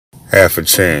Half a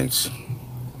Chance,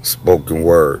 spoken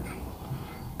word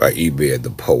by EBear the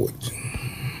poet.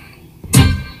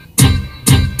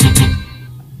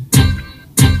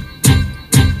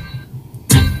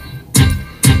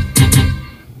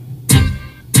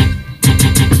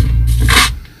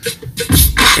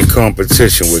 In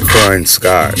competition with crying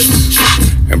skies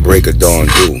and break of dawn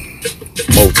dew,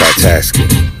 multitasking,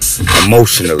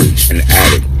 emotionally an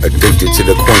addict, addicted to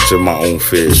the quench of my own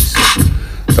fears.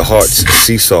 The heart's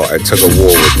seesaw at tug of war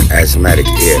with asthmatic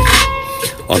air,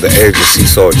 on the edge of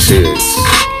seesaw chairs.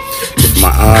 If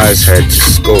my eyes had to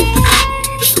scope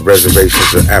the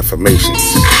reservations of affirmations,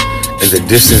 in the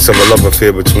distance of a love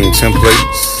affair between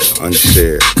templates,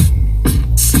 unshared.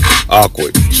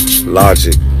 Awkward,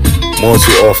 logic, more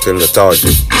too often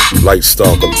lethargic, light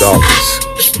stalk of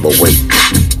darkness, but wait.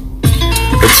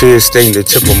 Her tears stained the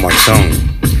tip of my tongue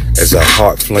as our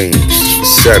heart flames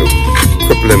settled,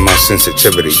 crippling my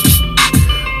sensitivity.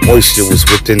 Moisture was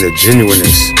within the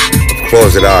genuineness of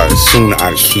closet eyes, soon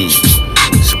out of key,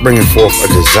 springing forth a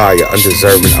desire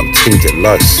undeserving of tainted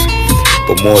lust,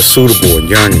 but more suitable and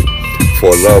yearning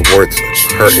for a love worth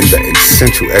her in the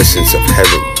essential essence of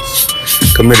heavens.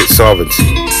 Committed sovereignty,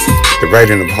 the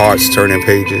writing of hearts turning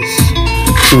pages.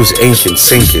 She was inking,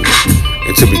 sinking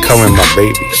into becoming my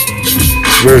baby.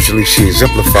 Spiritually, she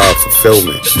exemplified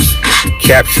fulfillment,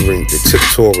 capturing the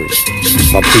tiptoeing,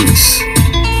 my peace,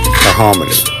 her harmony.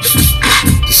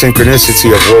 The synchronicity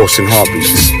of walls and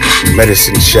heartbeats,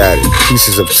 medicine shattered,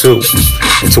 pieces of two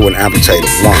into an appetite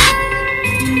of one.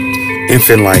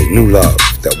 Infant-like new love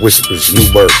that whispers new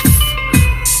birth.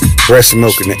 Breast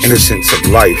milk and the innocence of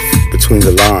life between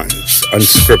the lines,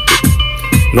 unscripted.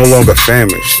 No longer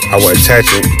famished, our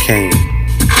attachment became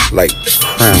like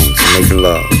crowns making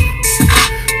love.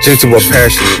 Gentle but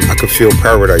passionate, I could feel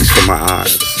paradise from my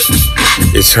eyes.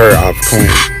 It's her I've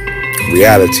claimed.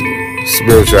 Reality,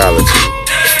 spirituality,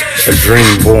 a dream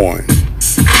born,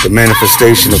 the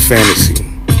manifestation of fantasy.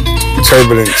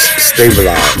 Turbulence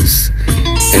stabilized,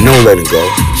 and no letting go.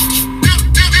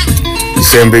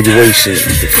 Disambiguation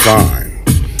defined,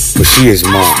 but she is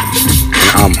mine, and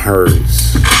I'm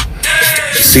hers.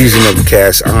 The season of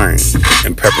cast iron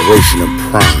and preparation of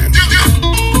prime.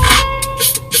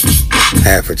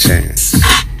 Half a chance.